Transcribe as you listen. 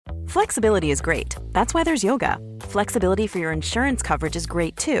Flexibility is great. That's why there's yoga. Flexibility for your insurance coverage is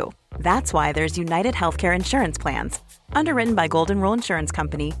great too. That's why there's United Healthcare Insurance Plans. Underwritten by Golden Rule Insurance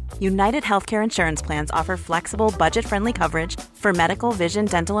Company, United Healthcare Insurance Plans offer flexible, budget-friendly coverage for medical, vision,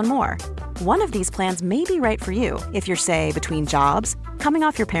 dental, and more. One of these plans may be right for you if you're, say, between jobs, coming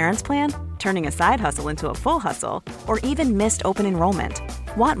off your parents' plan, turning a side hustle into a full hustle, or even missed open enrollment.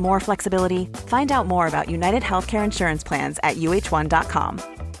 Want more flexibility? Find out more about United Healthcare Insurance Plans at uh1.com.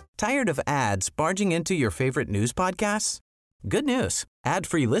 Tired of ads barging into your favorite news podcasts? Good news.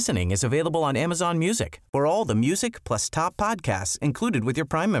 Ad-free listening is available on Amazon Music for all the music plus top podcasts included with your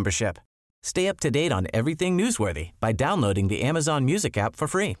Prime membership. Stay up to date on everything newsworthy by downloading the Amazon Music app for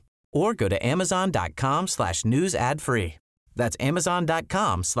free or go to amazon.com/news ad free. That's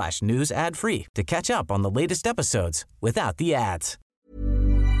amazon.com/news ad free to catch up on the latest episodes without the ads.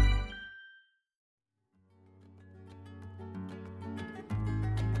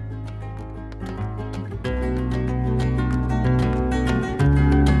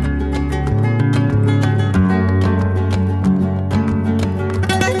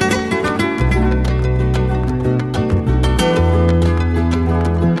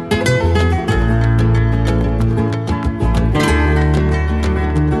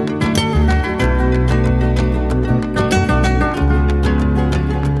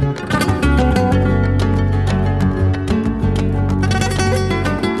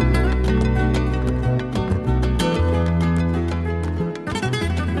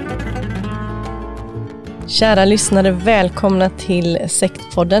 Kära lyssnare, välkomna till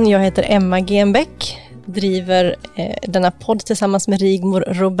Sektpodden. Jag heter Emma Genbeck, driver denna podd tillsammans med Rigmor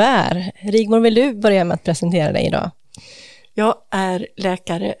Robert. Rigmor, vill du börja med att presentera dig idag? Jag är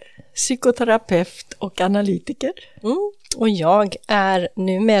läkare, psykoterapeut och analytiker. Och jag är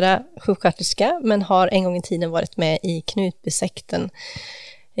numera sjuksköterska men har en gång i tiden varit med i Knutbysekten.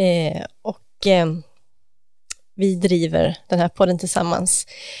 Vi driver den här podden tillsammans.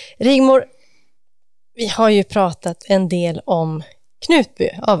 Rigmor, vi har ju pratat en del om Knutby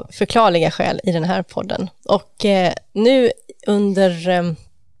av förklarliga skäl i den här podden. Och nu under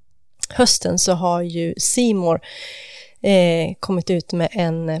hösten så har ju C More kommit ut med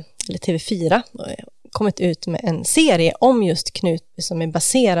eller TV4 kommit ut med en serie om just Knutby som är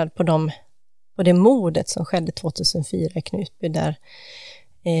baserad på det mordet som skedde 2004 i Knutby där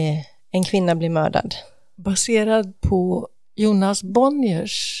en kvinna blir mördad. Baserad på Jonas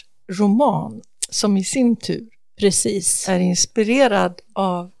Bonniers roman som i sin tur är inspirerad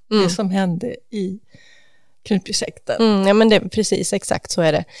av det som hände i Knutbysekten. Ja, men precis, exakt så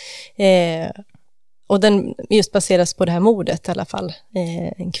är det. Och den just baseras på det här mordet i alla fall.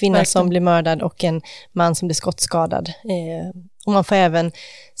 En kvinna Verkligen. Som blir mördad och en man som blir skottskadad. Och man får även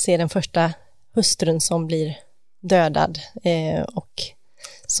se den första hustrun som blir dödad och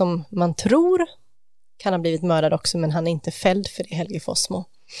som man tror kan ha blivit mördad också, men han är inte fälld för det, Helge Fossmo.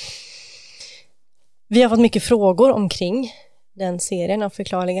 Vi har fått mycket frågor omkring den serien av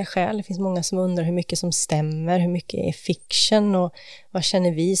förklarliga skäl. Det finns många som undrar hur mycket som stämmer, hur mycket är fiction och vad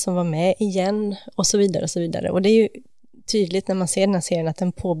känner vi som var med igen och så vidare och så vidare. Och det är ju tydligt när man ser den här serien att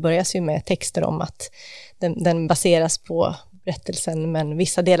den påbörjas ju med texter om att den baseras på berättelsen, men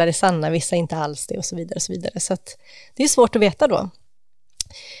vissa delar är sanna, vissa inte alls det och så vidare och så vidare. Så att det är svårt att veta då.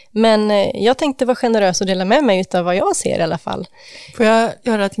 Men jag tänkte vara generös och dela med mig av vad jag ser i alla fall. Får jag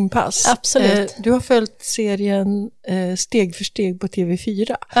göra din pass? Absolut. Du har följt serien steg för steg på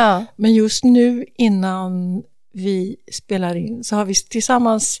TV4. Ja. Men just nu innan vi spelar in så har vi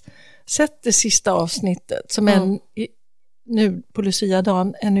tillsammans sett det sista avsnittet som nu på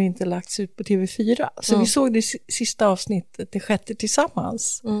Lucia-dagen ännu inte lagts ut på TV4. Så vi såg det sista avsnittet, det sjätte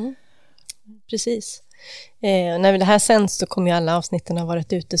tillsammans. Precis. När det här sänds så kommer ju alla avsnitten ha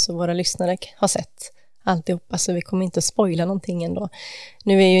varit ute så våra lyssnare har sett alltihopa, så vi kommer inte att spoila någonting ändå.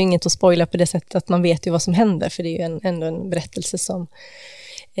 Nu är ju inget att spoila på det sättet att man vet ju vad som händer, för det är ju ändå en berättelse som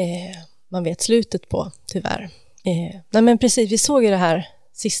man vet slutet på, tyvärr. Nej men precis, vi såg ju det här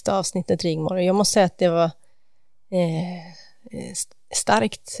sista avsnittet, Rigmor, och jag måste säga att det var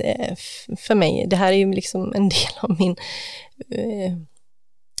starkt för mig. Det här är ju liksom en del av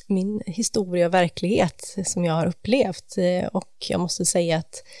min historia och verklighet som jag har upplevt, och jag måste säga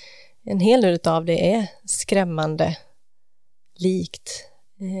att en hel del av det är skrämmande likt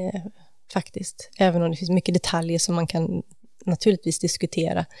faktiskt, även om det finns mycket detaljer som man kan naturligtvis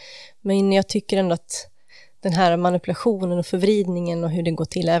diskutera, men jag tycker ändå att den här manipulationen och förvridningen och hur det går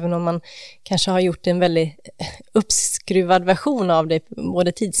till, även om man kanske har gjort en väldigt uppskruvad version av det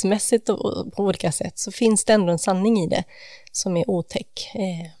både tidsmässigt och på olika sätt, så finns det ändå en sanning i det som är otäck.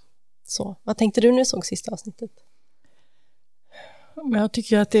 Så, vad tänkte du när du såg sista avsnittet? Men jag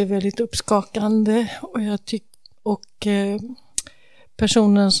tycker att det är väldigt uppskakande och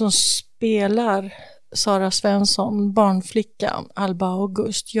personen som spelar Sara Svensson, barnflickan Alba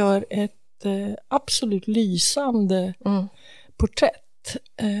August, gör ett absolut lysande porträtt.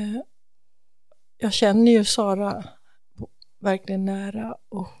 Jag känner ju Sara verkligen nära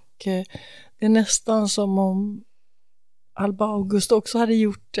och det är nästan som om Alba August också hade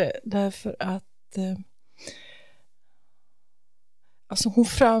gjort det, därför att alltså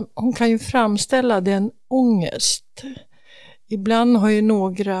hon kan ju framställa den ångest. Ibland har ju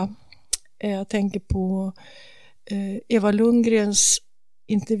några, jag tänker på Eva Lundgrens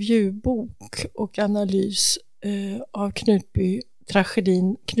intervjubok och analys av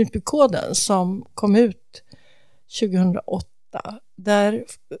Knutby-tragedin, Knutbykoden, som kom ut 2008. Där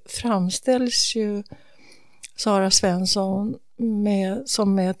framställs ju Sara Svensson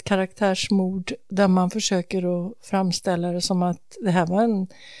som med ett karaktärsmord, där man försöker att framställa det som att det här var en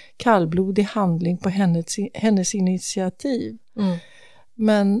kallblodig handling på hennes initiativ.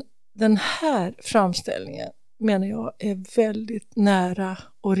 Men den här framställningen, menar jag, är väldigt nära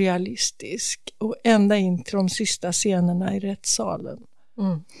och realistisk, och ända in till de sista scenerna i rättssalen.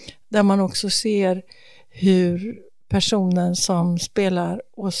 Där man också ser hur personen som spelar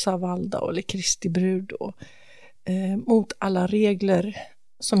Åsa Waldau, eller Kristi brud då, mot alla regler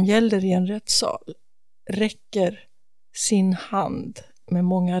som gäller i en rättssal, räcker sin hand med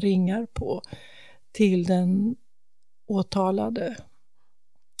många ringar på till den åtalade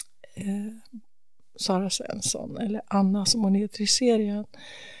Sara Svensson, eller Anna som hon heter i serien,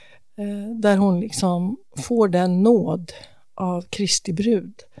 där hon liksom får den nåd av Kristi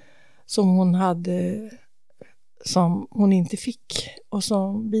brud som hon inte fick, och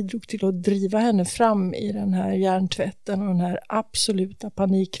som bidrog till att driva henne fram i den här hjärntvätten och den här absoluta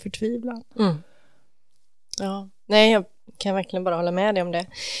panikförtvivlan. Ja, nej, jag kan verkligen bara hålla med dig om det.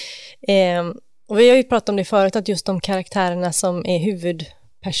 Och vi har ju pratat om det förut, att just de karaktärerna som är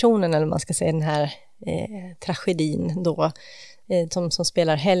huvudpersonen, eller man ska säga den här tragedin då, som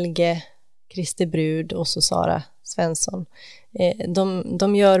spelar Helge, Kristi brud och så Sara Svensson,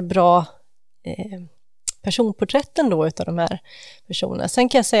 de gör bra personporträtten då utav de här personerna. Sen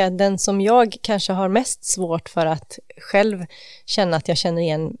kan jag säga att den som jag kanske har mest svårt för att själv känna att jag känner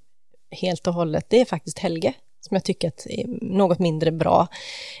igen helt och hållet, det är faktiskt Helge, som jag tycker att är något mindre bra.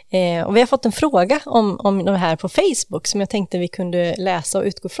 Och vi har fått en fråga om det här på Facebook som jag tänkte vi kunde läsa och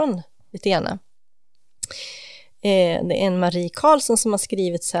utgå från lite grann. Det är en Marie Karlsson som har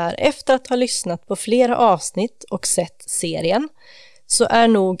skrivit så här: efter att ha lyssnat på flera avsnitt och sett serien så är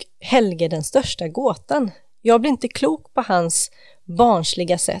nog Helge den största gåtan. Jag blir inte klok på hans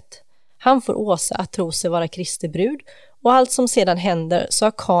barnsliga sätt. Han får Åsa att tro sig vara Kristi brud, och allt som sedan händer så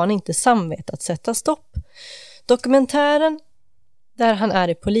har Kahn inte samvete att sätta stopp. Dokumentären där han är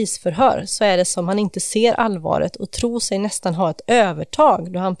i polisförhör, så är det som han inte ser allvaret och tror sig nästan ha ett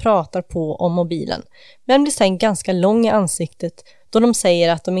övertag då han pratar på om mobilen. Men blir sen ganska lång i ansiktet då de säger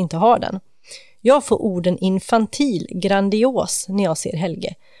att de inte har den. Jag får orden infantil, grandios när jag ser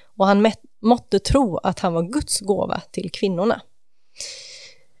Helge, och han måtte tro att han var Guds gåva till kvinnorna.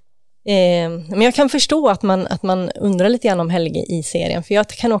 Men jag kan förstå att man undrar lite grann om Helge i serien, för jag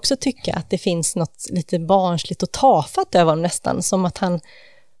kan också tycka att det finns något lite barnsligt och tafatt över honom, nästan som att han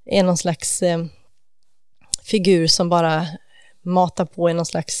är någon slags figur som bara matar på i någon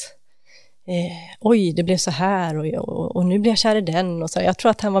slags oj, det blev så här och nu blir jag kär i den och så. Jag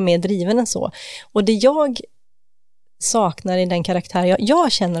tror att han var mer driven än så. Och det jag saknar i den karaktär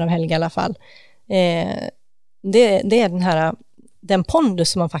jag känner av Helge i alla fall, det är den pondus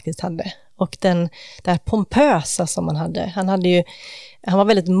som han faktiskt hade, och det här pompösa som han hade. Han var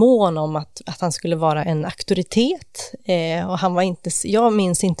väldigt mån om att han skulle vara en auktoritet, och jag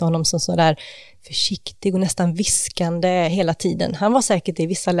minns inte honom som så där försiktig och nästan viskande hela tiden. Han var säkert i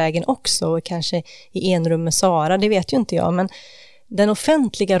vissa lägen också, och kanske i en rum med Sara, det vet ju inte jag, men den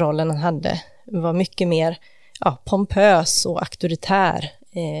offentliga rollen han hade var mycket mer pompös och auktoritär.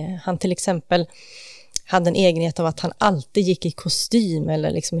 Han till exempel hade en egenhet av att han alltid gick i kostym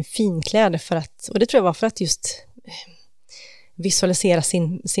eller liksom i finkläder, och det tror jag var för att just visualisera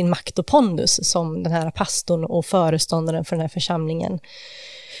sin makt och pondus som den här pastorn och föreståndaren för den här församlingen.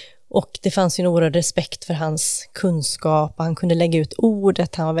 Och det fanns ju en oerhörd respekt för hans kunskap, han kunde lägga ut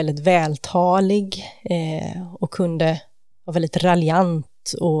ordet, han var väldigt vältalig och var väldigt raljant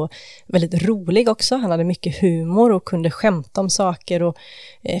och väldigt rolig också. Han hade mycket humor och kunde skämta om saker och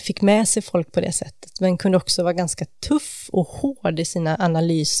fick med sig folk på det sättet. Men kunde också vara ganska tuff och hård i sina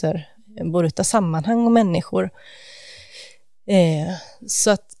analyser, både av sammanhang och människor.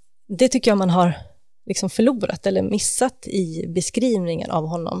 Så att det tycker jag man har liksom förlorat eller missat i beskrivningen av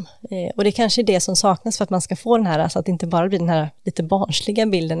honom. Och det kanske är det som saknas för att man ska få den här, alltså att det inte bara blir den här lite barnsliga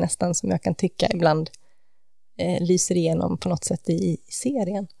bilden nästan som jag kan tycka ibland lyser igenom på något sätt i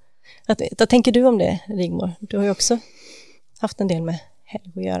serien. Vad tänker du om det, Rigmor? Du har ju också haft en del med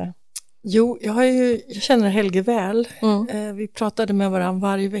Helge att göra. Jo, jag känner Helge väl. Vi pratade med varandra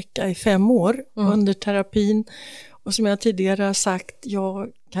varje vecka i 5 år under terapin. Och som jag tidigare har sagt,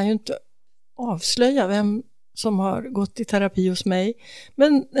 jag kan ju inte avslöja vem som har gått i terapi hos mig.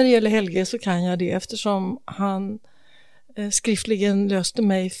 Men när det gäller Helge så kan jag det eftersom han skriftligen löste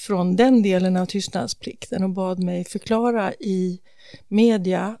mig från den delen av tystnadsplikten och bad mig förklara i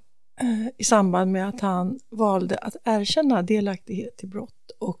media i samband med att han valde att erkänna delaktighet i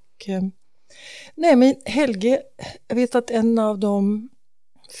brott. Och nej, men Helge, jag vet att en av de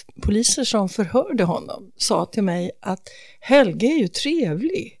poliser som förhörde honom sa till mig att Helge är ju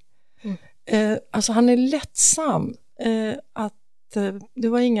trevlig. Alltså han är lättsam. Det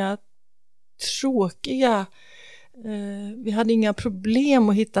var inga tråkiga, vi hade inga problem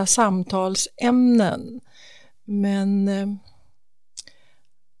att hitta samtalsämnen. Men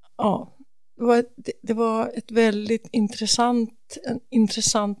ja, det var ett väldigt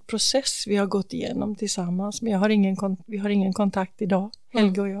intressant process vi har gått igenom tillsammans. Men vi har ingen kontakt idag,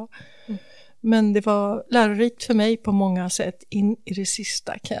 Helge och jag. Men det var lärorikt för mig på många sätt in i det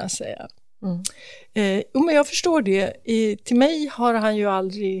sista, kan jag säga. Men jag förstår det. Till mig har han ju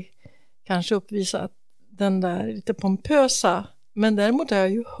aldrig kanske uppvisat den där lite pompösa, men däremot har jag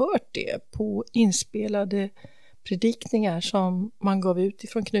ju hört det på inspelade predikningar som man gav ut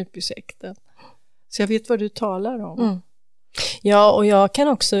ifrån Knutbysekten. Så jag vet vad du talar om. Ja, och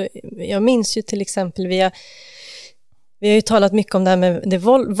jag minns ju till exempel, vi har ju talat mycket om det här med det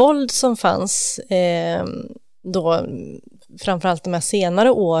våld som fanns då, framförallt de här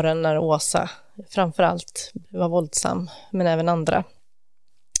senare åren när Åsa framförallt var våldsam, men även andra.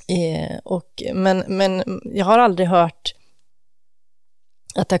 Men jag har aldrig hört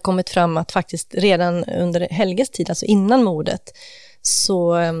att det har kommit fram att faktiskt redan under Helges tid, alltså innan mordet,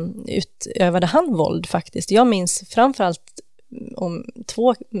 så utövade han våld faktiskt. Jag minns framförallt om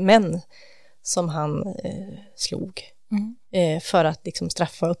 2 män som han slog för att liksom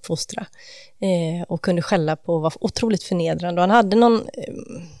straffa och uppfostra och kunde skälla på och var otroligt förnedrande. Och han hade någon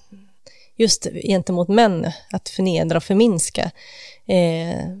just gentemot män att förnedra och förminska.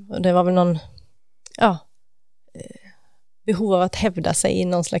 Och det var väl någon behov av att hävda sig i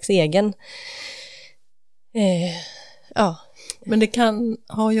någon slags egen Men det kan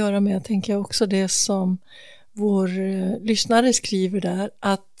ha att göra med, tänker jag också, det som vår lyssnare skriver där,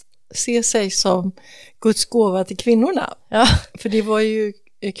 att se sig som Guds gåva till kvinnorna. Ja. För det var ju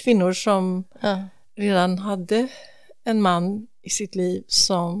kvinnor som redan hade en man i sitt liv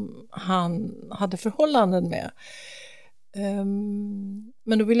som han hade förhållanden med.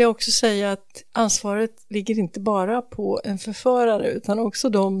 Men då vill jag också säga att ansvaret ligger inte bara på en förförare utan också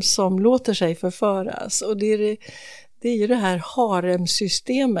de som låter sig förföras. Och det är ju det här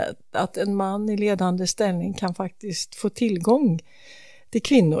haremsystemet, att en man i ledande ställning kan faktiskt få tillgång till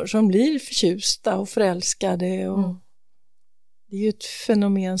kvinnor som blir förtjusta och förälskade. Och det är ju ett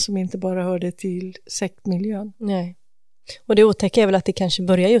fenomen som inte bara hörde till sektmiljön. Nej. Och det otäcka är väl att det kanske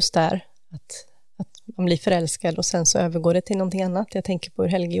börjar just där, att man blir förälskad och sen så övergår det till någonting annat. Jag tänker på hur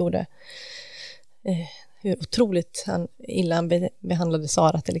Helge gjorde, hur otroligt illa han behandlade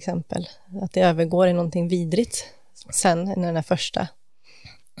Sara till exempel. Att det övergår i någonting vidrigt sen när den här första.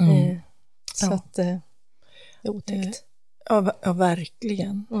 Så att det är otäckt. Ja,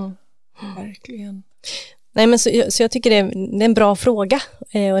 verkligen. Verkligen. Nej, men så jag tycker det är en bra fråga och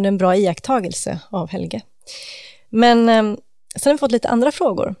det är en bra iakttagelse av Helge. Men sen har vi fått lite andra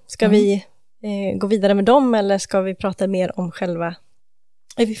frågor. Ska vi gå vidare med dem eller ska vi prata mer om själva?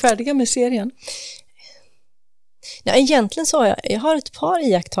 Är vi färdiga med serien? Ja, egentligen så har jag har ett par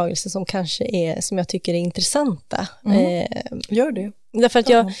iakttagelser som kanske som jag tycker är intressanta. Gör det. Därför att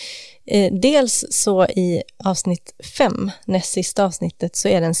jag dels så i avsnitt 5, näst sista avsnittet, så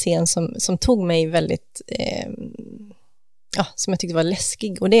är det en scen som tog mig väldigt som jag tyckte var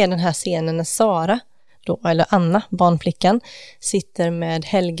läskig, och det är den här scenen när Sara då, eller Anna, barnflickan, sitter med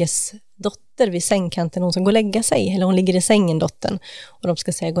Helges dotter vid sängkanten, hon som går och lägga sig, eller hon ligger i sängen, dottern, och de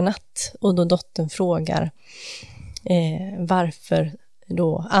ska säga godnatt, och då dottern frågar varför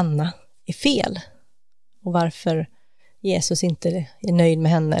då Anna är fel och varför Jesus inte är nöjd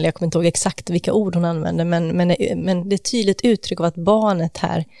med henne, eller jag kommer inte ihåg exakt vilka ord hon använder, men det är tydligt uttryck av att barnet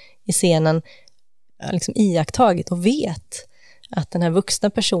här i scenen liksom iakttagit och vet att den här vuxna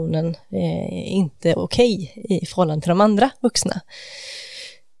personen inte är okej i förhållande till de andra vuxna.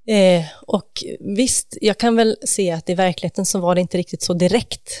 Och visst, jag kan väl se att i verkligheten så var det inte riktigt så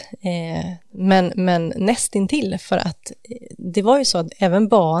direkt, men nästintill, för att det var ju så att även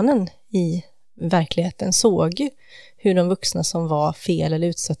barnen i verkligheten såg ju hur de vuxna som var fel eller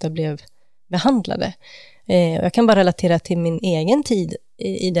utsatta blev behandlade. Och jag kan bara relatera till min egen tid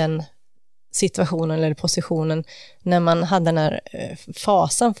i den situationen eller positionen när man hade den här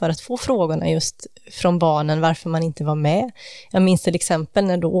fasan för att få frågorna just från barnen varför man inte var med. Jag minns till exempel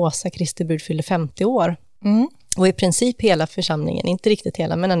när då Åsa Kristi brud fyllde 50 år. Och i princip hela församlingen, inte riktigt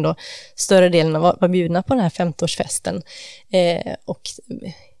hela men ändå större delen var bjudna på den här 50-årsfesten. Och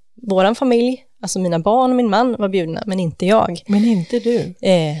våran familj, alltså mina barn och min man var bjudna, men inte jag. Men inte du.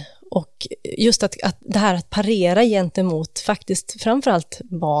 Och just att det här att parera gentemot faktiskt framförallt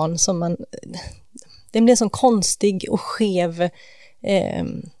barn som man, det blir en sån konstig och skev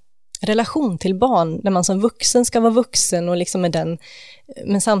relation till barn där man som vuxen ska vara vuxen och liksom med den,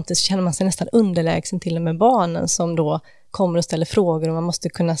 men samtidigt känner man sig nästan underlägsen till och med barnen som då kommer och ställer frågor och man måste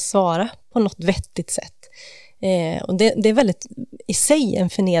kunna svara på något vettigt sätt. Och det är väldigt i sig en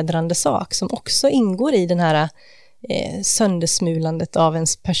förnedrande sak som också ingår i den här söndersmulandet av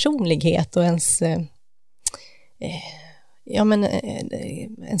ens personlighet och ens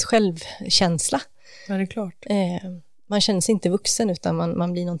ens självkänsla. Ja, det är klart. Man känner sig inte vuxen utan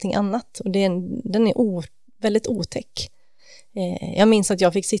man blir någonting annat och den är väldigt otäck. Jag minns att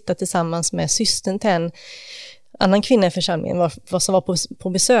jag fick sitta tillsammans med systern till en annan kvinna i församlingen som var på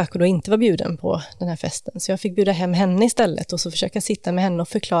besök och då inte var bjuden på den här festen. Så jag fick bjuda hem henne istället och så försöka sitta med henne och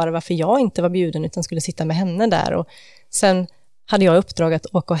förklara varför jag inte var bjuden utan skulle sitta med henne där. Och sen hade jag uppdrag att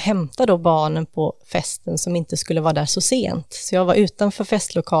åka och hämta då barnen på festen som inte skulle vara där så sent. Så jag var utanför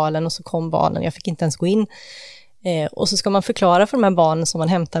festlokalen och så kom barnen. Jag fick inte ens gå in. Och så ska man förklara för de här barnen som man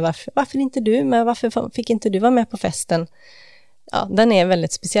hämtar varför inte du med? Varför fick inte du vara med på festen? Ja, den är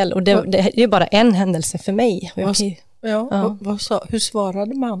väldigt speciell och det är bara en händelse för mig. Hur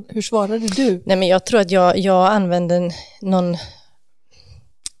svarade man? Hur svarade du? Nej, men jag tror att jag använde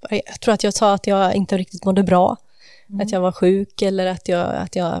jag tror att jag sa att jag inte riktigt mådde bra. Att jag var sjuk eller att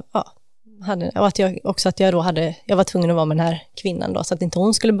jag var tvungen att vara med den här kvinnan då så att inte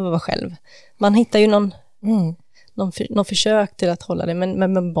hon skulle behöva vara själv. Man hittar ju någon försök till att hålla det,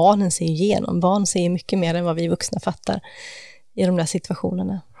 men barnen ser igenom. Barn ser mycket mer än vad vi vuxna fattar i de där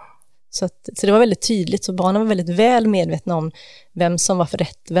situationerna. Så det var väldigt tydligt, så barnen var väldigt väl medvetna om vem som var för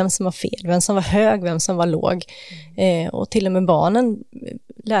rätt, vem som var fel, vem som var hög, vem som var låg. Och till och med barnen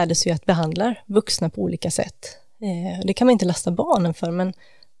lärde sig att behandla vuxna på olika sätt. Det kan man inte lasta barnen för,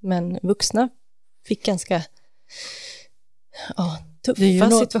 men vuxna fick ganska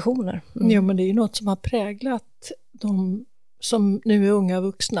tuffa situationer. Jo, men det är ju något som har präglat de som nu är unga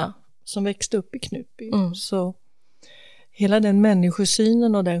vuxna som växte upp i Knutby. Så hela den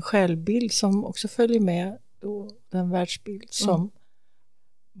människosynen och den självbild som också följer med då, den världsbild som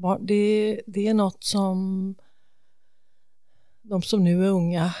det är något som de som nu är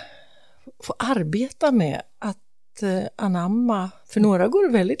unga får arbeta med att anamma. För några går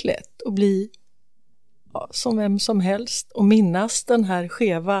det väldigt lätt att bli som vem som helst och minnas den här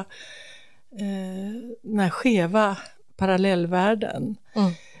skeva parallellvärlden.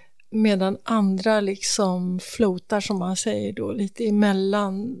 Medan andra liksom flotar, som man säger då, lite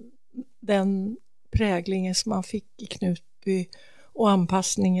emellan den präglingen som man fick i Knutby och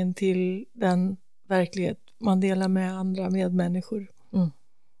anpassningen till den verklighet man delar med andra medmänniskor.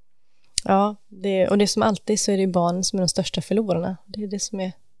 Ja, och det som alltid så är det barnen som är de största förlorarna. Det är det som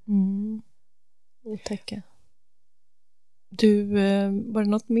är otäcka. Var det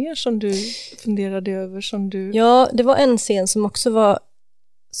något mer som du funderade över? Ja, det var en scen som också var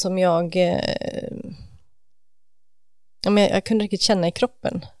som jag kunde riktigt känna i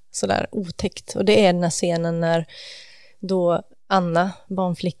kroppen sådär otäckt. Och det är den här scenen när då Anna,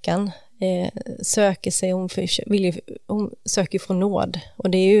 barnflickan, söker sig, hon söker få nåd. Och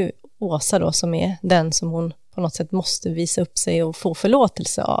det är ju Åsa då som är den som hon på något sätt måste visa upp sig och få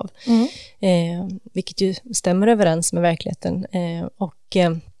förlåtelse av. Vilket ju stämmer överens med verkligheten.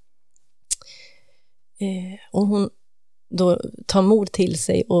 Och hon då tar mod till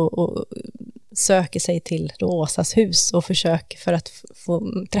sig och söker sig till då Åsas hus och försöker för att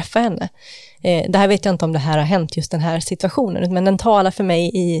få träffa henne. Det här vet jag inte om det här har hänt just den här situationen, men den talar för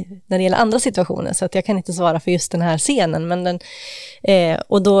mig när det gäller andra situationer, så att jag kan inte svara för just den här scenen. Men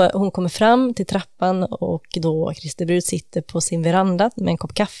och då hon kommer fram till trappan och då Kristi brud sitter på sin veranda med en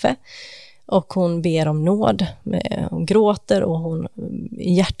kopp kaffe och hon ber om nåd. Hon gråter och hon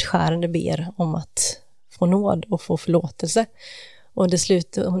hjärtskärande ber om att få nåd och få förlåtelse. Och det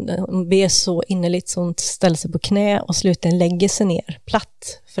slutar, hon ber så innerligt så hon ställer sig på knä och slutligen lägger sig ner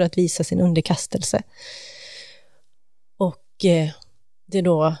platt för att visa sin underkastelse. Och det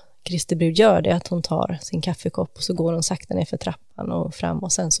då Kristi brud gör det att hon tar sin kaffekopp och så går hon sakta ner för trappan och fram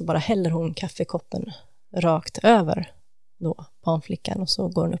och sen så bara häller hon kaffekoppen rakt över då barnflickan och så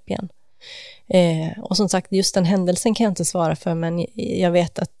går hon upp igen. Och som sagt, just den händelsen kan jag inte svara för, men jag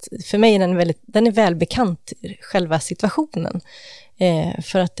vet att för mig är den är välbekant, själva situationen.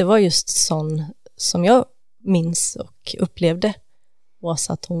 För att det var just sån som jag minns och upplevde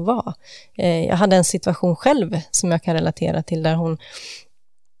Åsa att hon var. Jag hade en situation själv som jag kan relatera till där hon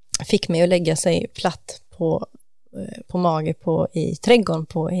fick mig att lägga sig platt på mage i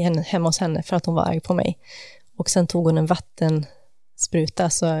trädgården hemma hos henne för att hon var arg på mig. Och sen tog hon en vattenspruta,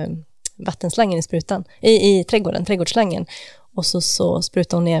 alltså vattenslangen i sprutan, i trädgårdsslangen. Och så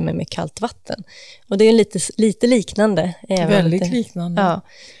sprutade hon ner mig med kallt vatten. Och det är lite liknande. Väldigt liknande. Ja.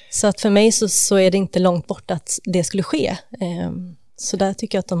 Så att för mig så är det inte långt bort att det skulle ske. Så där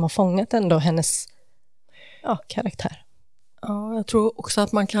tycker jag att de har fångat ändå hennes karaktär. Ja, jag tror också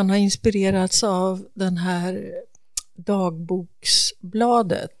att man kan ha inspirerats av den här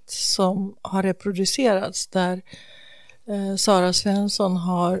dagboksbladet som har reproducerats där Sara Svensson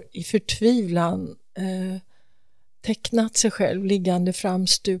har i förtvivlan tecknat sig själv liggande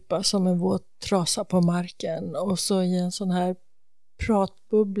framstupa som en våt trasa på marken och så i en sån här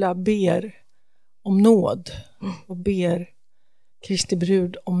pratbubbla ber om nåd och ber Kristi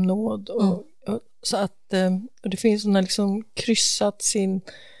brud om nåd och så att och det finns hon har liksom kryssat sin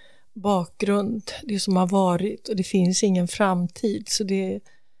bakgrund, det som har varit och det finns ingen framtid så det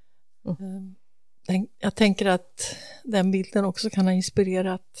jag tänker att den bilden också kan ha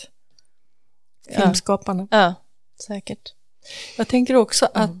inspirerat filmskaparna. Ja, säkert. Jag tänker också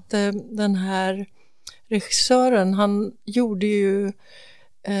att den här regissören, han gjorde ju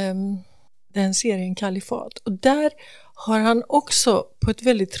den serien Kalifat. Och där har han också på ett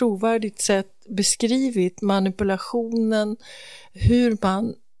väldigt trovärdigt sätt beskrivit manipulationen, hur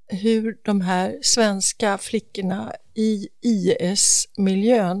de här svenska flickorna i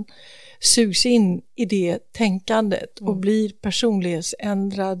IS-miljön sugs in i det tänkandet och blir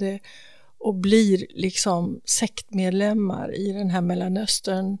personlighetsändrade och blir liksom sektmedlemmar i den här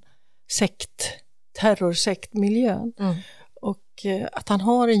Mellanöstern terrorsektmiljön. Och att han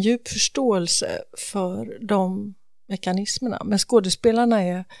har en djup förståelse för de mekanismerna. Men skådespelarna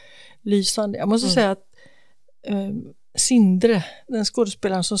är lysande. Jag måste säga att Sindre, den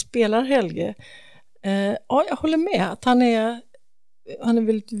skådespelaren som spelar Helge, jag håller med att han är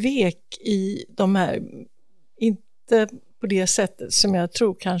väldigt vek i de här, inte på det sättet som jag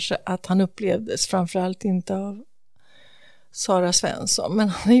tror kanske att han upplevdes, framförallt inte av Sara Svensson, men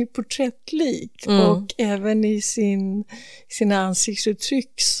han är ju porträttlik och även i sina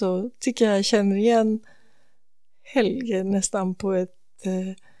ansiktsuttryck så tycker jag känner igen Helge nästan på ett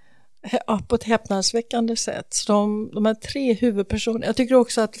häpnadsväckande sätt. Så de här tre huvudpersonerna, jag tycker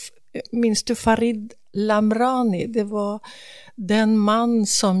också att, minns du Farid Lamrani, det var den man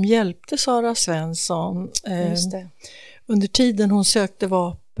som hjälpte Sara Svensson under tiden hon sökte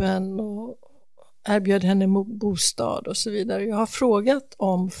vapen och erbjöd henne bostad och så vidare. Jag har frågat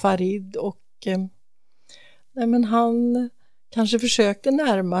om Farid och men han kanske försökte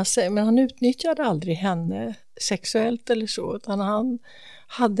närma sig, men han utnyttjade aldrig henne sexuellt eller så, utan han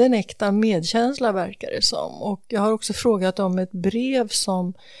hade en äkta medkänsla verkar det som. Och jag har också frågat om ett brev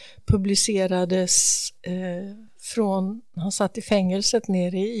som publicerades från, han satt i fängelset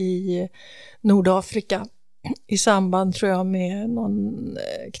nere i Nordafrika i samband tror jag med någon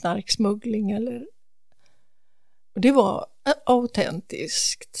knarksmuggling eller. Och det var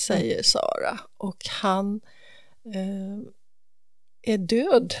autentiskt, säger Sara, och han är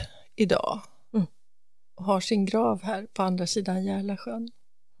död idag och har sin grav här på andra sidan Järlasjön.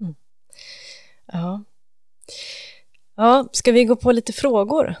 Ja, ska vi gå på lite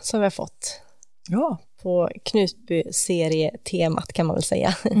frågor som vi har fått? Ja. På Knutby-serietemat kan man väl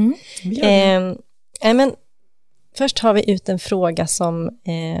säga. Men först har vi ut en fråga som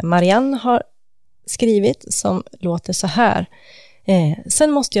Marianne har skrivit som låter så här.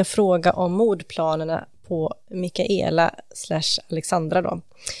 Sen måste jag fråga om mordplanerna på Mikaela/Alexandra då.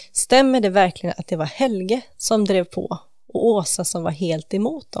 Stämmer det verkligen att det var Helge som drev på och Åsa som var helt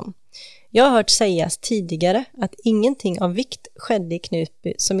emot dem? Jag har hört sägas tidigare att ingenting av vikt skedde i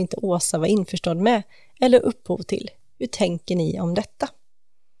Knutby som inte Åsa var införstådd med eller upphov till. Hur tänker ni om detta?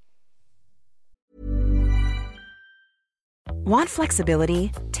 Want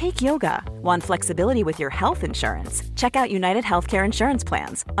flexibility? Take yoga. Want flexibility with your health insurance? Check out United Healthcare Insurance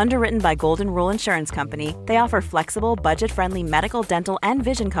Plans. Underwritten by Golden Rule Insurance Company, they offer flexible, budget-friendly medical, dental, and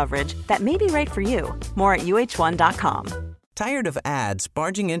vision coverage that may be right for you. More at uh1.com. Tired of ads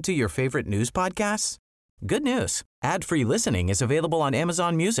barging into your favorite news podcasts? Good news. Ad-free listening is available on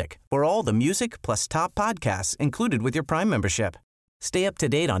Amazon Music for all the music plus top podcasts included with your Prime membership. Stay up to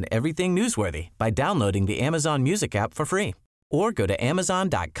date on everything newsworthy by downloading the Amazon Music app for free or go to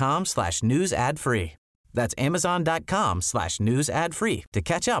amazon.com/news ad free. That's amazon.com/news ad free to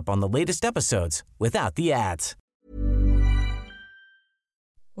catch up on the latest episodes without the ads.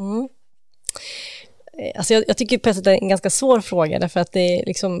 Alltså jag tycker på att det är en ganska svår fråga, därför att det är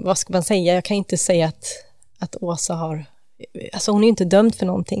liksom, vad ska man säga? Jag kan inte säga att Åsa har, alltså hon är ju inte dömd för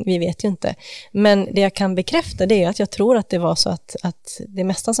någonting, vi vet ju inte. Men det jag kan bekräfta, det är att jag tror att det var så att det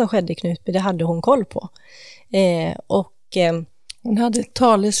mesta som skedde i Knutby, det hade hon koll på. Hon hade ett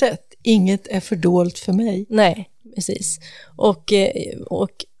talesätt, inget är fördolt för mig. Nej, precis. Och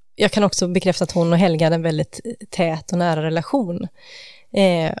jag kan också bekräfta att hon och Helga hade en väldigt tät och nära relation.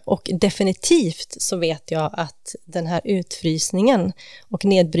 Och definitivt så vet jag att den här utfrysningen och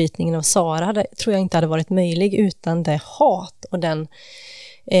nedbrytningen av Sara, det tror jag inte hade varit möjlig utan det hat och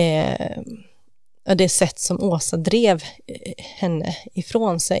det sätt som Åsa drev henne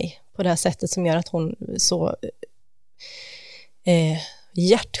ifrån sig på det här sättet som gör att hon så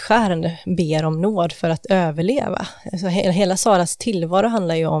hjärtskärande ber om nåd för att överleva. Alltså hela Saras tillvaro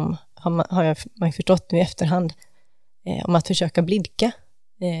handlar ju om, har man förstått nu i efterhand, om att försöka blidka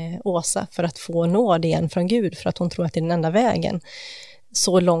Åsa för att få nåd igen från Gud, för att hon tror att det är den enda vägen.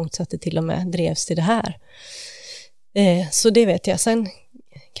 Så långt så att det till och med drevs till det här. Så det vet jag. Sen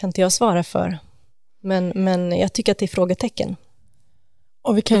kan inte jag svara för. Men jag tycker att det är frågetecken.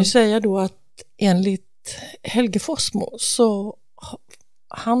 Och vi kan ju säga då att enligt Helge Fossmo så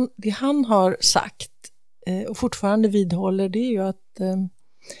det han har sagt och fortfarande vidhåller, det är ju att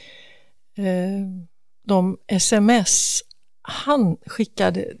de sms han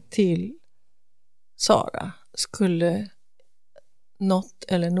skickade till Sara skulle något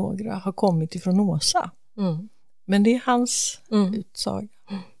eller några ha kommit ifrån Åsa. Men det är hans utsaga.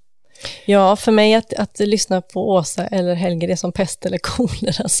 Ja, för mig att lyssna på Åsa eller Helge, det är som pest eller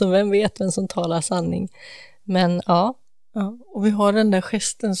kolera. Alltså vem vet vem som talar sanning. Men ja. Och vi har den där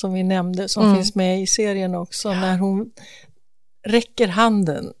gesten som vi nämnde som finns med i serien också. När hon räcker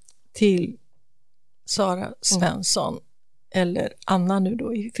handen till Sara Svensson eller Anna nu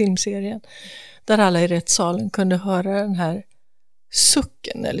då i filmserien, där alla i rättssalen kunde höra den här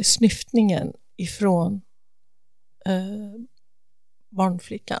sucken eller snyftningen ifrån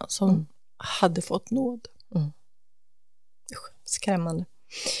barnflickan som hade fått nåd. Skrämmande.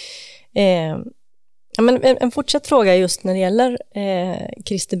 Men en fortsatt fråga just när det gäller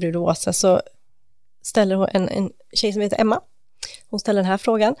Kristi brud och Åsa, så ställer hon en tjej som heter Emma. Hon ställer den här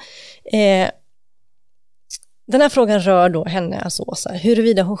frågan. Den här frågan rör då henne, alltså Åsa,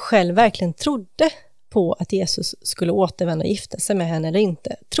 huruvida hon själv verkligen trodde på att Jesus skulle återvända och gifta sig med henne eller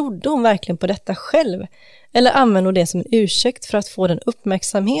inte. Trodde hon verkligen på detta själv? Eller använde hon det som en ursäkt för att få den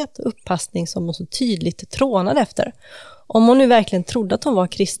uppmärksamhet och uppassning som hon så tydligt trånade efter? Om hon nu verkligen trodde att hon var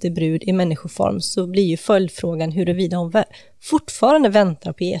Kristi brud i människoform, så blir ju följdfrågan huruvida hon fortfarande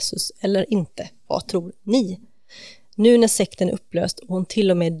väntar på Jesus eller inte. Vad tror ni? Nu när sekten är upplöst och hon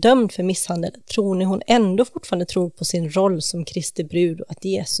till och med är dömd för misshandel, tror ni hon ändå fortfarande tror på sin roll som Kristi brud och att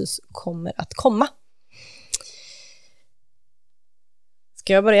Jesus kommer att komma?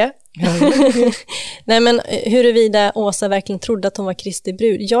 Ska jag börja? Nej, men huruvida Åsa verkligen trodde att hon var Kristi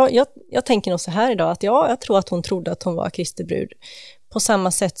brud. Jag tänker nog så här idag, att jag tror att hon trodde att hon var Kristi brud. På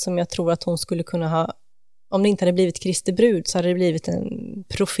samma sätt som jag tror att hon skulle kunna ha, om det inte hade blivit Kristi brud så hade det blivit en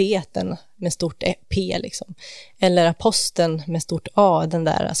profeten med stort P liksom. Eller aposteln med stort A, den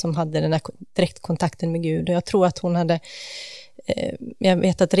där som hade den där direktkontakten med Gud. Och jag tror att hon hade, jag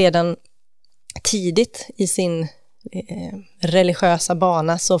vet att redan tidigt i sin religiösa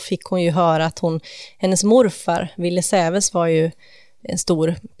bana så fick hon ju höra att hennes morfar Ville Säves var ju en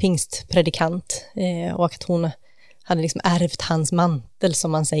stor pingstpredikant och att hon hade liksom ärvt hans mantel,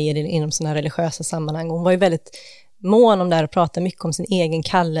 som man säger inom sådana religiösa sammanhang. Hon var ju väldigt mån om det här och pratade mycket om sin egen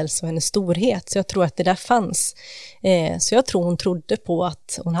kallelse och hennes storhet, så jag tror att det där fanns. Så jag tror hon trodde på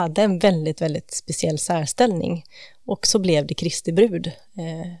att hon hade en väldigt, väldigt speciell särställning, och så blev det Kristi brud.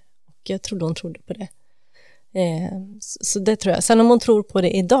 Och jag trodde hon trodde på det. Så det tror jag. Sen om hon tror på det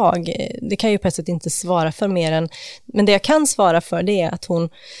idag, det kan jag ju på ett sätt inte svara för mer än, men det jag kan svara för det är att hon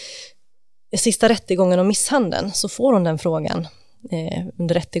i sista rättegången om misshandeln så får hon den frågan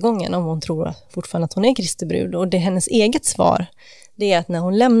under rättegången om hon tror fortfarande att hon är Kristi brud. Och det hennes eget svar, det är att när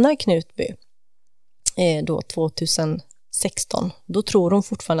hon lämnar Knutby då 2016, då tror hon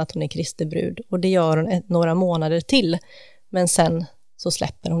fortfarande att hon är Kristi brud. Och det gör hon några månader till. Men sen så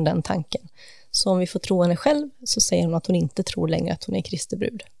släpper hon den tanken. Så om vi får tro henne själv så säger hon att hon inte tror längre att hon är Kristi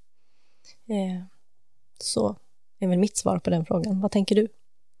brud. Så är väl mitt svar på den frågan. Vad tänker du?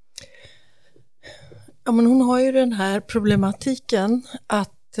 Ja, men hon har ju den här problematiken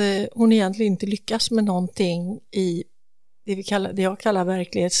att hon egentligen inte lyckas med någonting i det jag kallar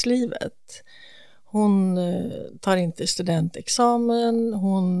verklighetslivet. Hon tar inte studentexamen,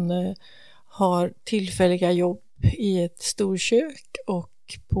 hon har tillfälliga jobb i ett storkök och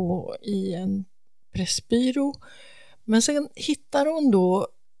i en pressbyrå. Men sen hittar hon då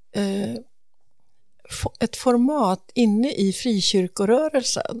ett format inne i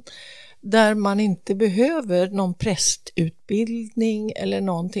frikyrkorörelsen där man inte behöver någon prästutbildning eller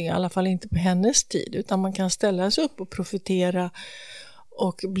någonting, i alla fall inte på hennes tid, utan man kan ställa sig upp och profetera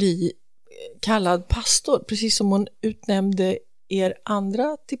och bli kallad pastor, precis som hon utnämnde er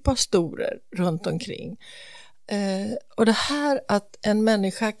andra till pastorer runt omkring. Och det här att en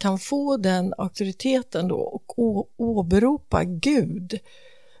människa kan få den auktoriteten då och åberopa Gud,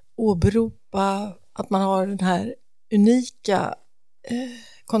 åberopa att man har den här unika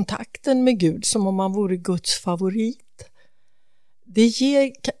kontakten med Gud som om man vore Guds favorit. Det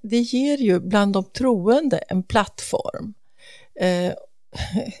ger ju bland de troende en plattform.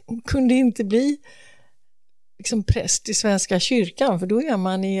 Hon kunde inte bli liksom präst i Svenska kyrkan, för då är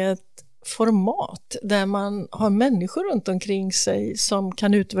man i ett format där man har människor runt omkring sig som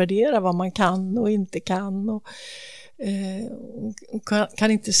kan utvärdera vad man kan och inte kan. Och,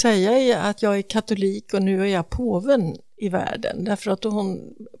 kan inte säga att jag är katolik och nu är jag påven i världen, därför att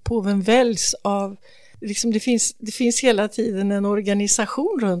påven väljs av, liksom det finns hela tiden en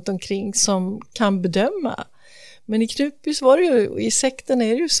organisation runt omkring som kan bedöma. Men i Knutby var det ju, i sekten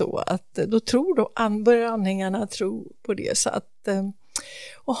är det ju så att då börjar anhängarna tro på det. Så att,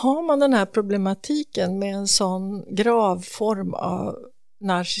 och har man den här problematiken med en sån grav form av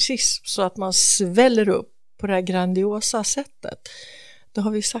narcissism så att man sväller upp på det här grandiosa sättet, då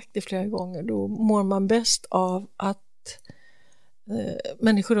har vi sagt det flera gånger, då mår man bäst av att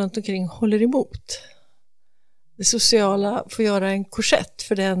människor runt omkring håller emot. Det sociala får göra en korsett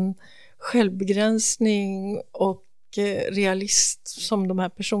för den självbegränsning och realist som de här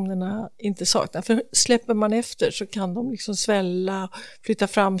personerna inte saknar. För släpper man efter så kan de liksom svälla, flytta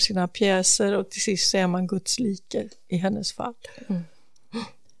fram sina pjäser och till sist är man Guds like i hennes fall.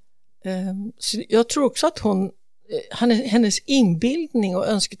 Så jag tror också att hennes inbildning och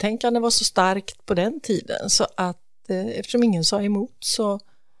önsketänkande var så starkt på den tiden så att eftersom ingen sa emot så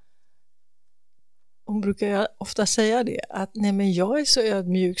hon brukar ofta säga det att nej, men jag är så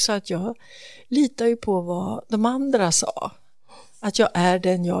ödmjuk så att jag litar ju på vad de andra sa, att jag är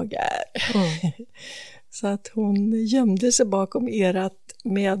den jag är. Så att hon gömde sig bakom ert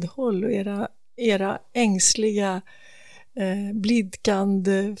medhåll och era ängsliga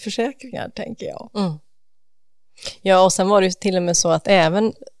blidkande försäkringar, tänker jag. Ja, och sen var det ju till och med så att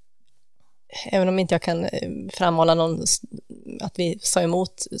även om inte jag kan framhålla att vi sa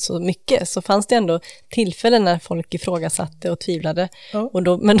emot så mycket, så fanns det ändå tillfällen när folk ifrågasatte och tvivlade.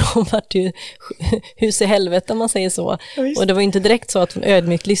 Och men då var det ju hus i helvete om man säger så. Ja, och det var inte direkt så att hon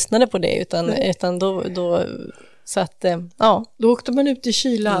ödmjukt lyssnade på det, utan då så att, ja. Då åkte man ut i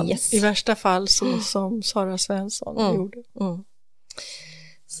kylan, i värsta fall som Sara Svensson gjorde.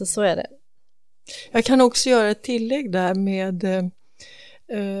 Så är det. Jag kan också göra ett tillägg där med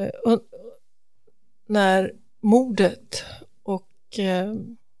när mordet och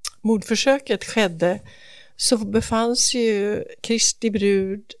mordförsöket skedde så befanns ju Kristi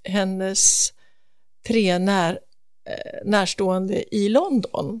brud, hennes 3 närstående i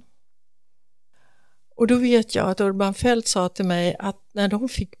London. Och då vet jag att Urban Fält sa till mig att när de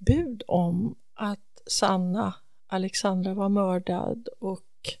fick bud om att Sanna Alexandra var mördad och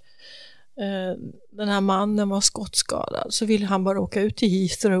den här mannen var skottskadad, så ville han bara åka ut till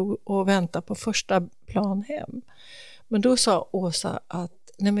Heathrow och vänta på första plan hem. Men då sa Åsa att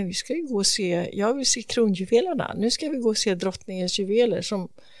nej, men vi ska ju gå och jag vill se kronjuvelerna. Nu ska vi gå och se drottningens juveler som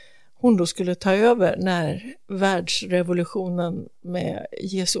hon då skulle ta över när världsrevolutionen med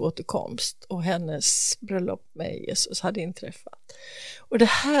Jesu återkomst och hennes bröllop med Jesus hade inträffat. Och det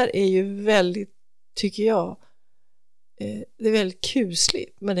här är ju väldigt, tycker jag, det är väldigt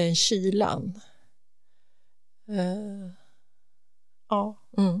kusligt med den kylan.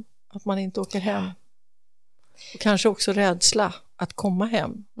 Att man inte åker hem. Och kanske också rädsla att komma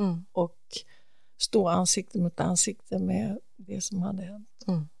hem och stå ansikte mot ansikte med det som hade hänt.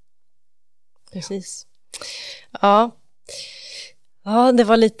 Precis. Ja, det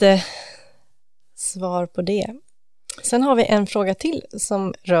var lite svar på det. Sen har vi en fråga till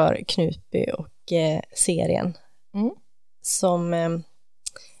som rör Knutby och serien. Som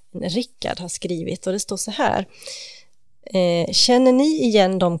Rickard har skrivit, och det står så här. Känner ni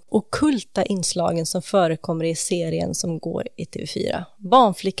igen de ockulta inslagen som förekommer i serien som går i TV4?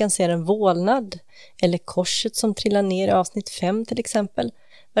 Barnflickan ser en vålnad, eller korset som trillar ner i avsnitt 5 till exempel.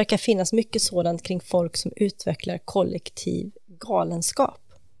 Verkar finnas mycket sådant kring folk som utvecklar kollektiv galenskap.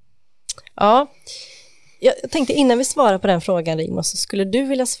 Ja, jag tänkte innan vi svarar på den frågan, Rigmor, så skulle du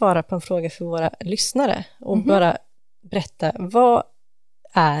vilja svara på en fråga för våra lyssnare och bara berätta, vad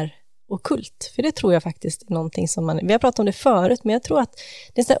är ockult? För det tror jag faktiskt är någonting som vi har pratat om det förut, men jag tror att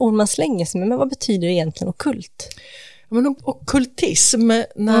det är sådär ord man slänger sig med. Men vad betyder egentligen ockult? Men ockultism,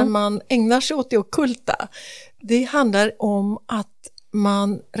 när man ägnar sig åt det ockulta, det handlar om att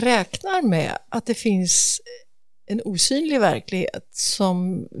man räknar med att det finns en osynlig verklighet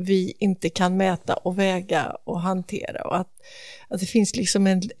som vi inte kan mäta och väga och hantera, och att det finns liksom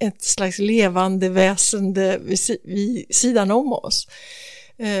ett slags levande väsende vid sidan om oss.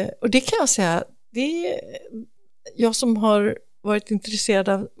 Och det kan jag säga, det är jag som har varit intresserad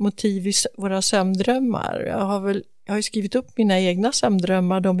av motiv i våra sömndrömmar. Jag har ju skrivit upp mina egna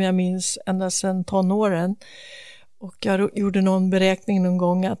sömndrömmar, de jag minns ända sedan tonåren. Och jag gjorde någon beräkning någon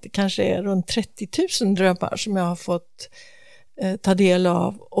gång att det kanske är runt 30 000 drömmar som jag har fått ta del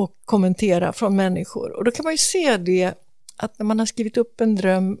av och kommentera från människor. Och då kan man ju se det, att när man har skrivit upp en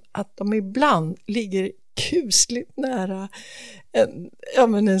dröm, att de ibland ligger kusligt nära en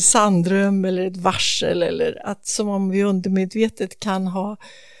sanndröm eller ett varsel, eller att som om vi undermedvetet kan ha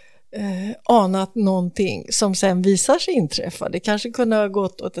anat någonting som sen visar sig inträffa. Det kanske kunde ha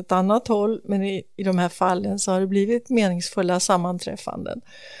gått åt ett annat håll, men i de här fallen så har det blivit meningsfulla sammanträffanden.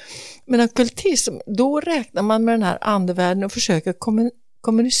 Men ockultism, då räknar man med den här andevärlden och försöker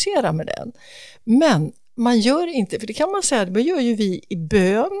kommunicera med den. Men man gör inte, för det kan man säga, det gör ju vi i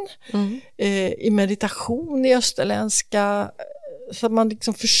bön, i meditation, i österländska, så att man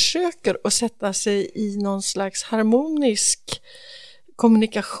liksom försöker att sätta sig i någon slags harmonisk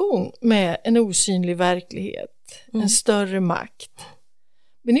kommunikation med en osynlig verklighet, en större makt.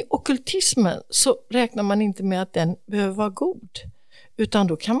 Men i ockultismen så räknar man inte med att den behöver vara god, utan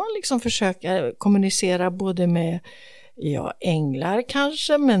då kan man liksom försöka kommunicera både med änglar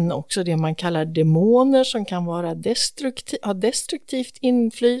kanske, men också det man kallar demoner som kan vara ha destruktivt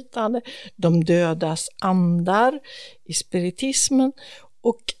inflytande, de dödas andar i spiritismen.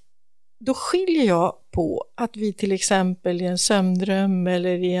 Och då skiljer jag på att vi till exempel i en sömndröm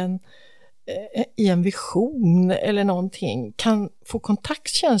eller i en vision eller någonting kan få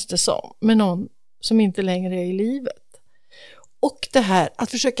kontakt, känns det som, med någon som inte längre är i livet. Och det här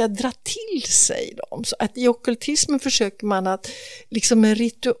att försöka dra till sig dem. Så att i ockultismen försöker man att liksom med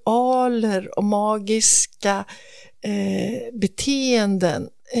ritualer och magiska beteenden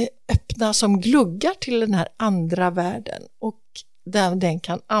öppna som gluggar till den här andra världen. Och där den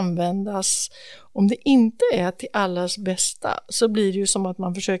kan användas, om det inte är till allas bästa, så blir det ju som att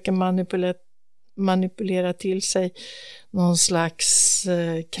man försöker manipulera till sig någon slags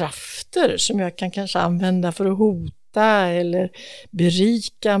krafter som jag kan kanske använda för att hota eller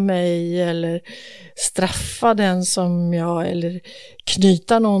berika mig eller straffa den som eller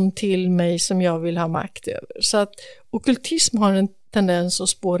knyta någon till mig som jag vill ha makt över. Så att ockultism har en tendens att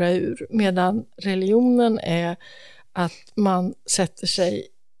spåra ur, medan religionen är att man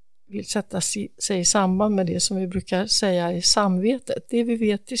vill sätta sig i samband med det som vi brukar säga är samvetet, det vi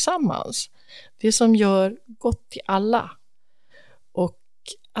vet tillsammans, det som gör gott till alla. Och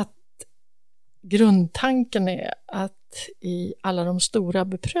att grundtanken är att i alla de stora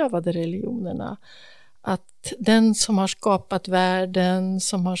beprövade religionerna, att den som har skapat världen,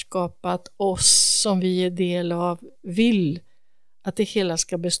 som har skapat oss som vi är del av, vill att det hela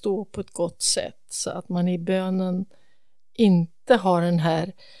ska bestå på ett gott sätt, så att man i bönen inte har den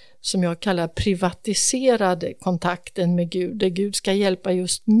här som jag kallar privatiserade kontakten med Gud, där Gud ska hjälpa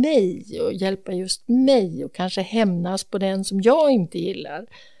just mig och kanske hämnas på den som jag inte gillar,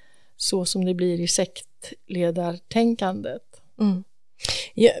 så som det blir i sektledartänkandet.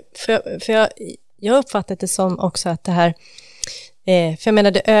 Jag har uppfattat det som också att det här, för jag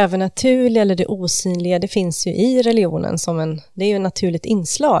menar det övernaturliga eller det osynliga, det finns ju i religionen det är ju ett naturligt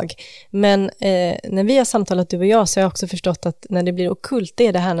inslag. Men när vi har samtalat, du och jag, så har jag också förstått att när det blir ockult, det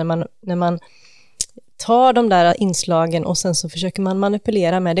är det här när man tar de där inslagen och sen så försöker man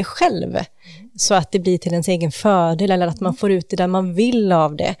manipulera med det själv, så att det blir till ens egen fördel, eller att man får ut det där man vill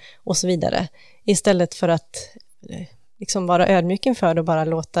av det och så vidare, istället för att liksom vara ödmjuk inför det och bara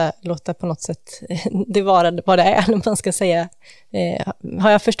låta på något sätt det vara vad det är, om man ska säga.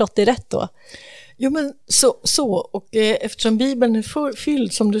 Har jag förstått det rätt då? Jo, men så. Och eftersom Bibeln är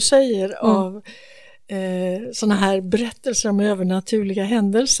fylld, som du säger, av sådana här berättelser om övernaturliga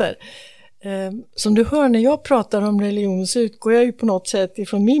händelser. Som du hör när jag pratar om religion, så utgår jag ju på något sätt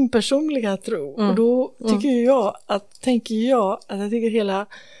ifrån min personliga tro. Och då tänker jag att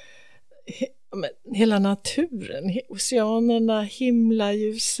hela naturen, oceanerna,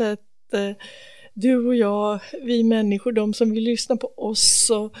 himlaljuset, du och jag, vi människor, de som vill lyssna på oss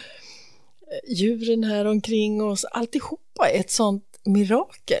och djuren här omkring oss, alltihopa är ett sånt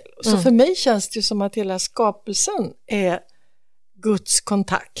mirakel. Så för mig känns det som att hela skapelsen är Guds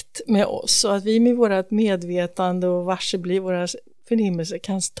kontakt med oss, och att vi med vårt medvetande och varsebli våra förnimmelser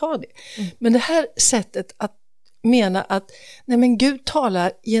kan ta det. Men det här sättet att mena att Gud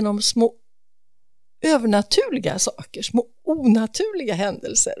talar genom små övernaturliga saker, små onaturliga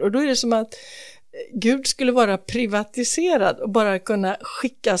händelser, och då är det som att Gud skulle vara privatiserad och bara kunna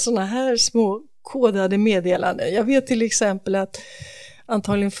skicka såna här små kodade meddelanden. Jag vet till exempel att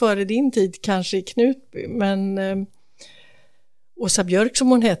antagligen före din tid, kanske i Knutby, men Åsa Björk, som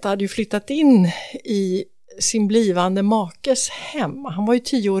hon hette, hade ju flyttat in i sin blivande makes hem. Han var ju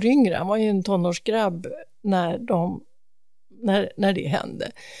 10 år yngre, han var ju en tonårsgrabb när det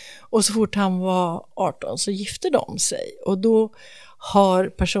hände. Och så fort han var 18 så gifte de sig. Och då har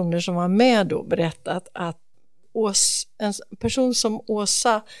personer som var med då berättat att en person som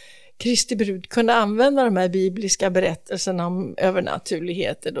Åsa, Kristi brud, kunde använda de här bibliska berättelserna om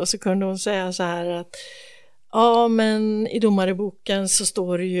övernaturligheter. Då så kunde hon säga så här att ja, men i Domareboken så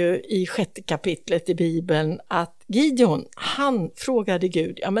står det ju i 6:e kapitlet i Bibeln att Gideon, han frågade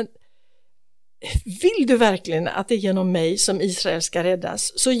Gud, ja men vill du verkligen att det är genom mig som Israel ska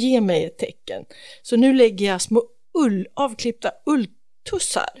räddas, så ge mig ett tecken. Så nu lägger jag små avklippta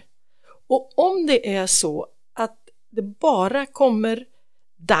ulltussar. Och om det är så att det bara kommer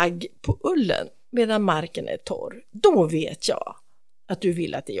dagg på ullen medan marken är torr, då vet jag att du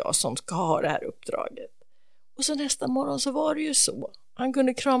vill att det är jag som ska ha det här uppdraget. Och så nästa morgon så var det ju så. Han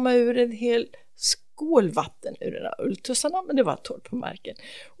kunde krama ur en hel skål vatten ur de där ulltussarna, men det var torrt på marken.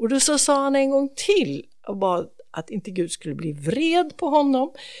 Och då så sa han en gång till och bad att inte Gud skulle bli vred på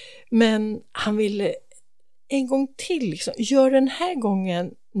honom, men han ville en gång till liksom, gör den här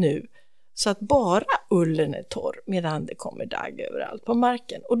gången nu så att bara ullen är torr medan det kommer dagg överallt på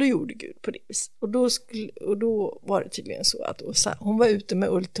marken. Och då gjorde Gud på det. Och då var det tydligen så att Åsa, hon var ute med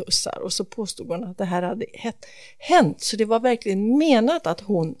ulltussar, och så påstod hon att det här hade hänt. Så det var verkligen menat att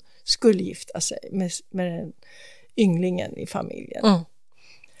hon skulle gifta sig med ynglingen i familjen.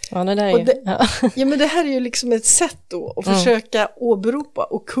 Ja, det där är ja, men det här är ju liksom ett sätt då att försöka åberopa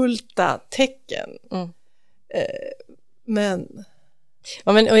ockulta tecken. Men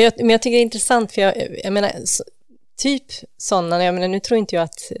jag tycker det är intressant, för jag menar typ sådana, jag menar, nu tror inte jag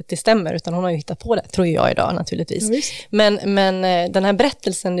att det stämmer, utan hon har ju hittat på det, tror jag idag naturligtvis. Ja, men den här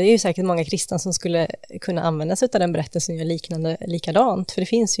berättelsen, det är ju säkert många kristna som skulle kunna använda sig av den berättelsen och göra likadant, för det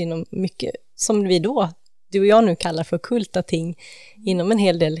finns ju mycket som du och jag nu kallar för kulta ting inom en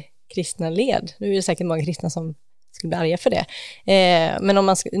hel del kristna led. Nu är det säkert många kristna som skulle bli arga för det. Men om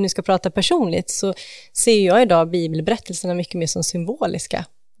man nu ska prata personligt, så ser jag idag bibelberättelserna mycket mer som symboliska.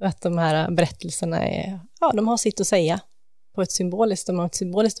 Att de här berättelserna de har sitt att säga på ett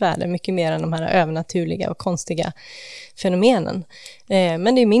symboliskt värde, mycket mer än de här övernaturliga och konstiga fenomenen.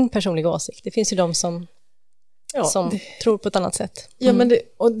 Men det är min personliga åsikt. Det finns ju de som tror på ett annat sätt. Ja, men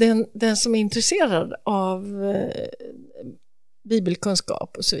den som är intresserad av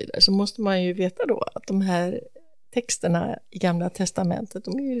bibelkunskap och så vidare, så måste man ju veta då att de här texterna i Gamla testamentet,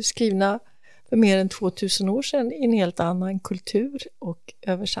 de är ju skrivna för mer än 2000 år sedan i en helt annan kultur och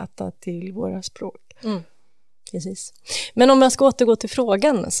översatta till våra språk. Precis. Men om jag ska återgå till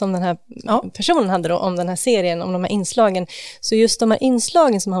frågan som den här personen hade då, om den här serien, om de här inslagen, så just de här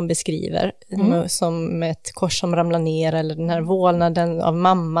inslagen som han beskriver, som ett kors som ramlar ner, eller den här vålnaden av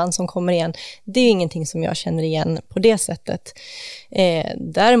mamman som kommer igen, det är ingenting som jag känner igen på det sättet.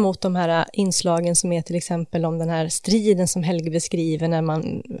 Däremot de här inslagen som är till exempel om den här striden som Helge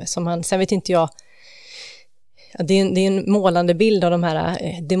beskriver, sen vet inte jag, det är en målande bild av de här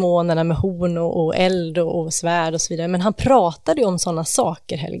demonerna med horn och eld och svärd och så vidare. Men han pratade ju om sådana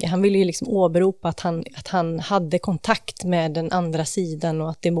saker, Helge. Han ville ju liksom åberopa att han hade kontakt med den andra sidan och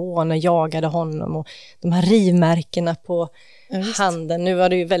att demoner jagade honom. Och de här rivmärkena på handen. Nu var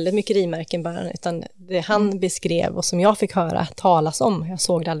det ju väldigt mycket rivmärken bara. Utan det han beskrev och som jag fick höra talas om, jag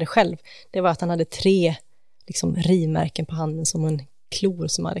såg det aldrig själv, det var att han hade 3 liksom rivmärken på handen som en klor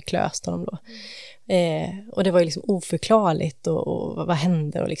som hade klöst honom då. Och det var ju liksom oförklarligt och vad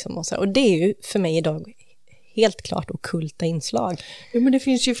hände och liksom och så. Och det är ju för mig idag helt klart ockulta inslag. Jo, men det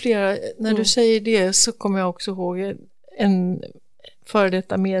finns ju flera, när du säger det så kommer jag också ihåg en före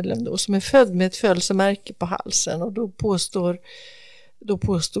detta medlem då som är född med ett födelsemärke på halsen, och då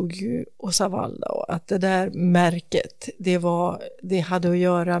påstod ju Åsa Waldau att det där märket, det hade att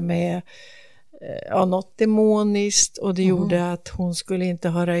göra med något demoniskt, och det gjorde att hon skulle inte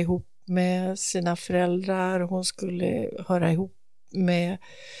höra ihop med sina föräldrar, hon skulle höra ihop med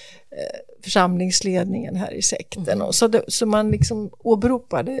församlingsledningen här i sekten. Och så man liksom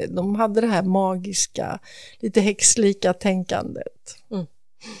åberopade, de hade det här magiska, lite häxlika tänkandet.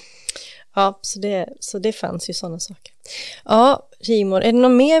 Ja, så det fanns ju sådana saker. Ja, Rigmor, är det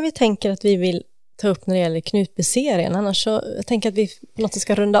något mer vi tänker att vi vill ta upp när det gäller Knutby-serien? Annars så jag tänker att vi på något sätt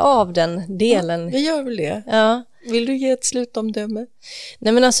ska runda av den delen. Ja, vi gör väl det. Ja. Vill du ge ett slutomdöme?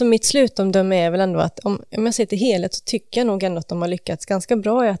 Nej, men alltså mitt slutomdöme är väl ändå att om jag ser till helhet så tycker jag nog ändå att de har lyckats ganska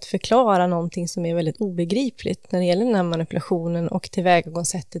bra i att förklara någonting som är väldigt obegripligt när det gäller den här manipulationen och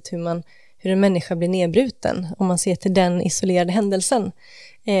tillvägagångssättet hur en människa blir nedbruten om man ser till den isolerade händelsen.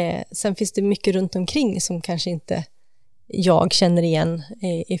 Sen finns det mycket runt omkring som kanske inte jag känner igen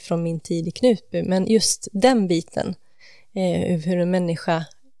ifrån min tid i Knutby, men just den biten hur en människa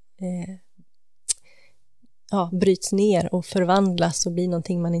bryts ner och förvandlas och blir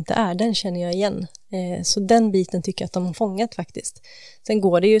någonting man inte är, den känner jag igen. Så den biten tycker jag att de har fångat faktiskt. Sen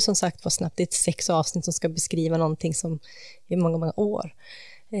går det ju som sagt vad snabbt, det är ett 6 avsnitt som ska beskriva någonting som i många, många år.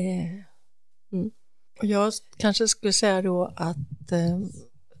 Och jag kanske skulle säga då att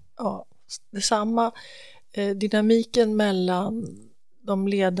detsamma, dynamiken mellan de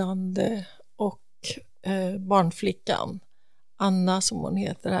ledande och barnflickan Anna som hon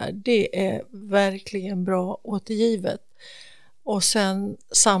heter här, det är verkligen bra återgivet. Och sen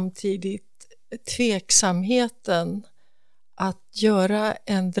samtidigt tveksamheten att göra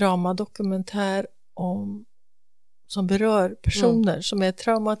en dramadokumentär som berör personer som är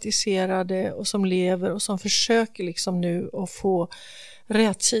traumatiserade och som lever och som försöker liksom nu att få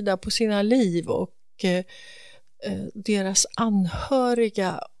rätsida på sina liv, och deras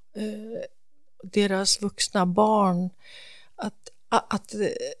anhöriga, deras vuxna barn, att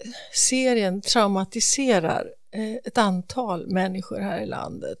serien traumatiserar ett antal människor här i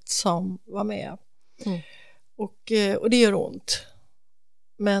landet som var med. Och det gör ont.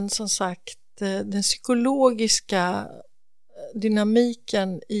 Men som sagt, den psykologiska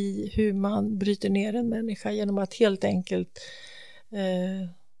dynamiken i hur man bryter ner en människa genom att helt enkelt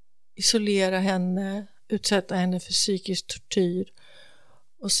isolera henne, utsätta henne för psykisk tortyr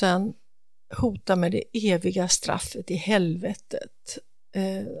och sen hota med det eviga straffet i helvetet.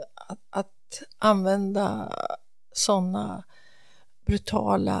 Att använda sådana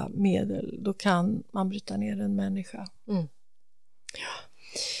brutala medel, då kan man bryta ner en människa.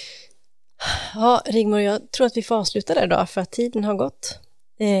 Ja, Rigmor, jag tror att vi får avsluta där då, för att tiden har gått.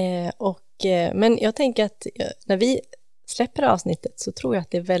 Men jag tänker att när vi släpper avsnittet så tror jag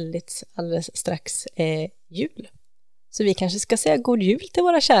att det är alldeles strax jul. Så vi kanske ska säga god jul till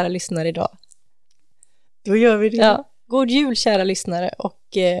våra kära lyssnare idag. Då gör vi det. Ja, god jul kära lyssnare,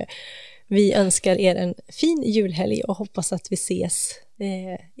 och vi önskar er en fin julhelg och hoppas att vi ses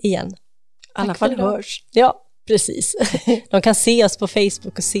igen. I alla fall hörs. Ja, precis. De kan se oss på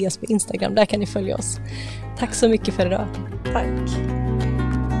Facebook och se oss på Instagram. Där kan ni följa oss. Tack så mycket för idag. Tack.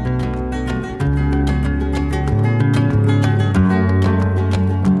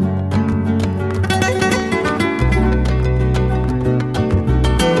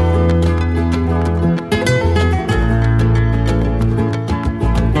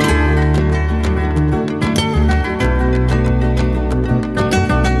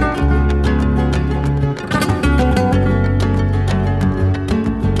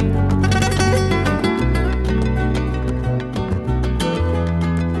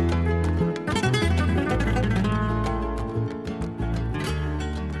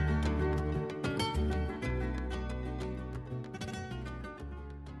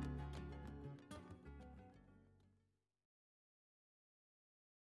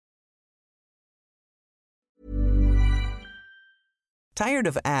 Tired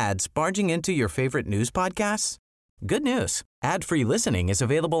of ads barging into your favorite news podcasts? Good news. Ad-free listening is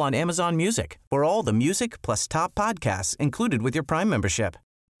available on Amazon Music for all the music plus top podcasts included with your Prime membership.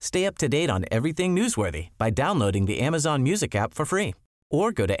 Stay up to date on everything newsworthy by downloading the Amazon Music app for free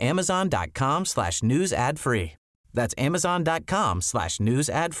or go to amazon.com/news ad free. That's amazon.com/news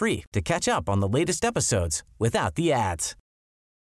ad free to catch up on the latest episodes without the ads.